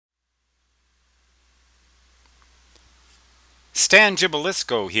Stan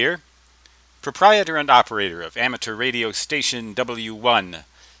Gibilisco here, proprietor and operator of amateur radio station W1,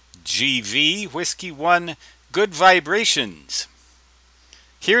 GV Whiskey 1, Good Vibrations.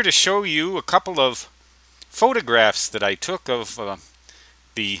 Here to show you a couple of photographs that I took of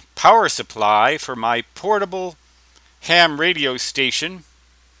the power supply for my portable ham radio station.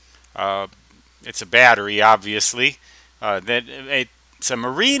 It's a battery, obviously. It's a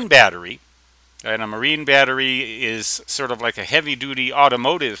marine battery. And a marine battery is sort of like a heavy-duty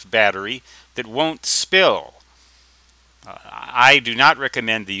automotive battery that won't spill. I do not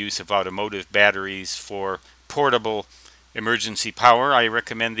recommend the use of automotive batteries for portable emergency power. I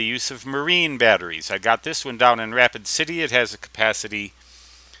recommend the use of marine batteries. I got this one down in Rapid City. It has a capacity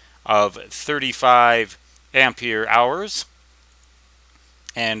of 35 ampere hours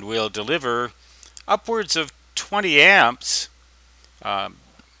and will deliver upwards of 20 amps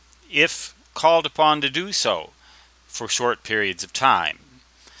if called upon to do so for short periods of time.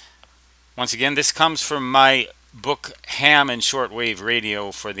 Once again, this comes from my book Ham and Shortwave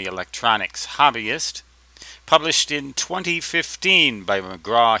Radio for the Electronics Hobbyist, published in 2015 by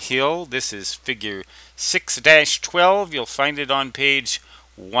McGraw-Hill. This is figure 6-12. You'll find it on page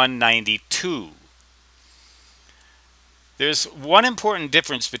 192. There's one important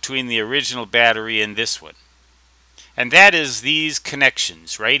difference between the original battery and this one. And that is these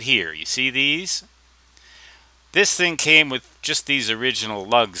connections right here. You see these? This thing came with just these original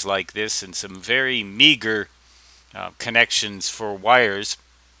lugs like this and some very meager connections for wires.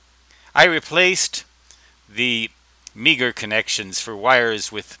 I replaced the meager connections for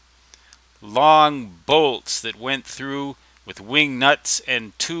wires with long bolts that went through with wing nuts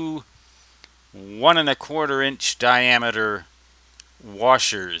and two 1 1/4 inch diameter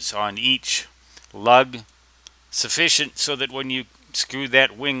washers on each lug, sufficient so that when you screw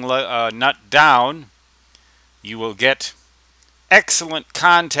that wing nut down, you will get excellent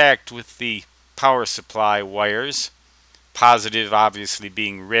contact with the power supply wires, positive obviously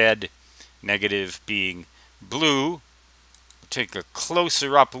being red, negative being blue. Take a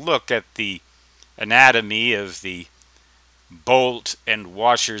closer up look at the anatomy of the bolt and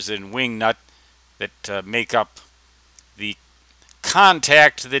washers and wing nut that make up the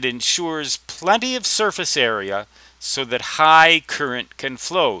contact that ensures plenty of surface area so that high current can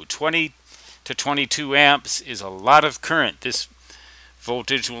flow. 20 to 22 amps is a lot of current. This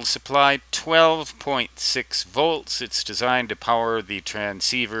voltage will supply 12.6 volts. It's designed to power the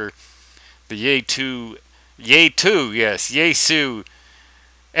transceiver, the Yaesu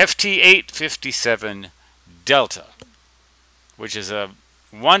FT857 Delta, which is a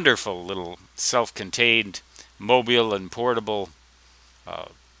wonderful little self-contained mobile and portable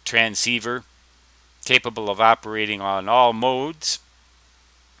transceiver capable of operating on all modes,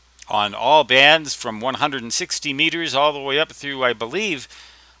 on all bands from 160 meters all the way up through, I believe,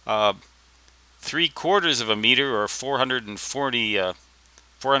 3/4 of a meter or 450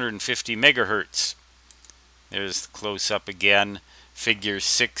 megahertz. There's the close-up again, figure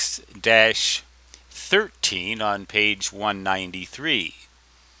 6-13 on page 193.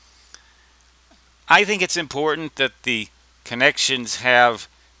 I think it's important that the connections have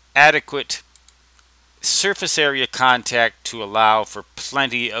adequate surface area contact to allow for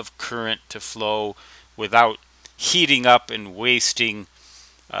plenty of current to flow without heating up and wasting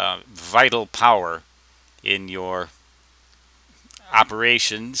vital power in your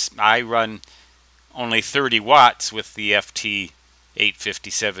operations. I run only 30 watts with the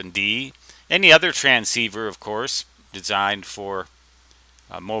FT857D. Any other transceiver, of course, designed for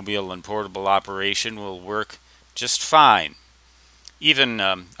mobile and portable operation will work just fine. Even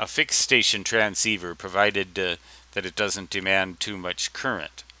a fixed station transceiver, provided that it doesn't demand too much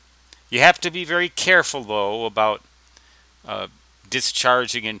current. You have to be very careful, though, about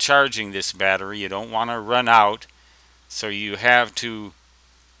discharging and charging this battery. You don't want to run out, so you have to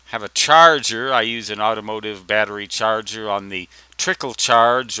have a charger. I use an automotive battery charger on the trickle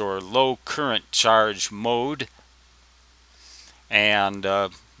charge or low current charge mode, and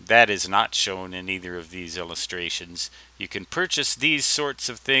that is not shown in either of these illustrations. You can purchase these sorts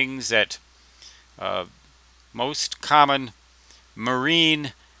of things at most common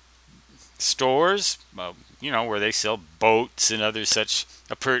marine stores, where they sell boats and other such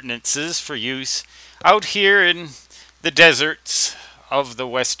appurtenances for use out here in the deserts of the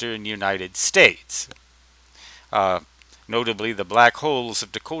western United States. Notably the black holes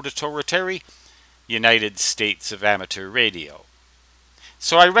of Dakota Territory, United States of Amateur Radio.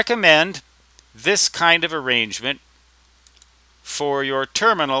 So I recommend this kind of arrangement for your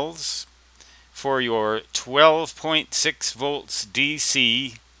terminals, for your 12.6 volts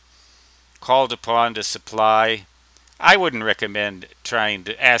DC called upon to supply I wouldn't recommend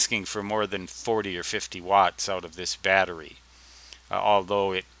asking for more than 40 or 50 watts out of this battery,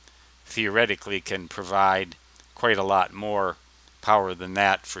 although it theoretically can provide quite a lot more power than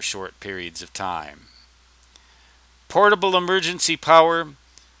that for short periods of time. Portable emergency power.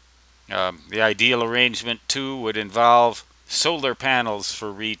 The ideal arrangement too would involve solar panels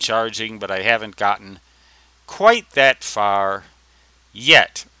for recharging, but I haven't gotten quite that far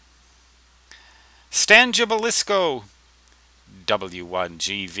yet. Stan Jabalisco,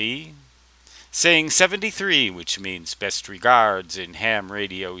 W1GV, saying 73, which means best regards in ham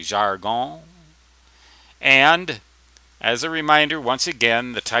radio jargon. And as a reminder, once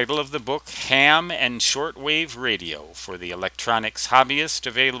again, the title of the book, Ham and Shortwave Radio for the Electronics Hobbyist,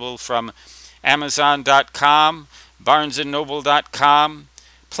 available from Amazon.com, BarnesandNoble.com,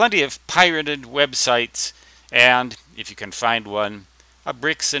 plenty of pirated websites, and, if you can find one, a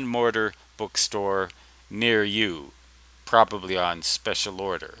bricks and mortar bookstore near you, probably on special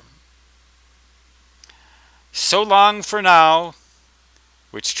order. So long for now,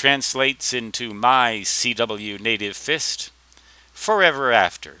 which translates into my CW native fist, forever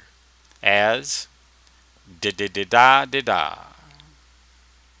after, as da-da-da-da-da-da.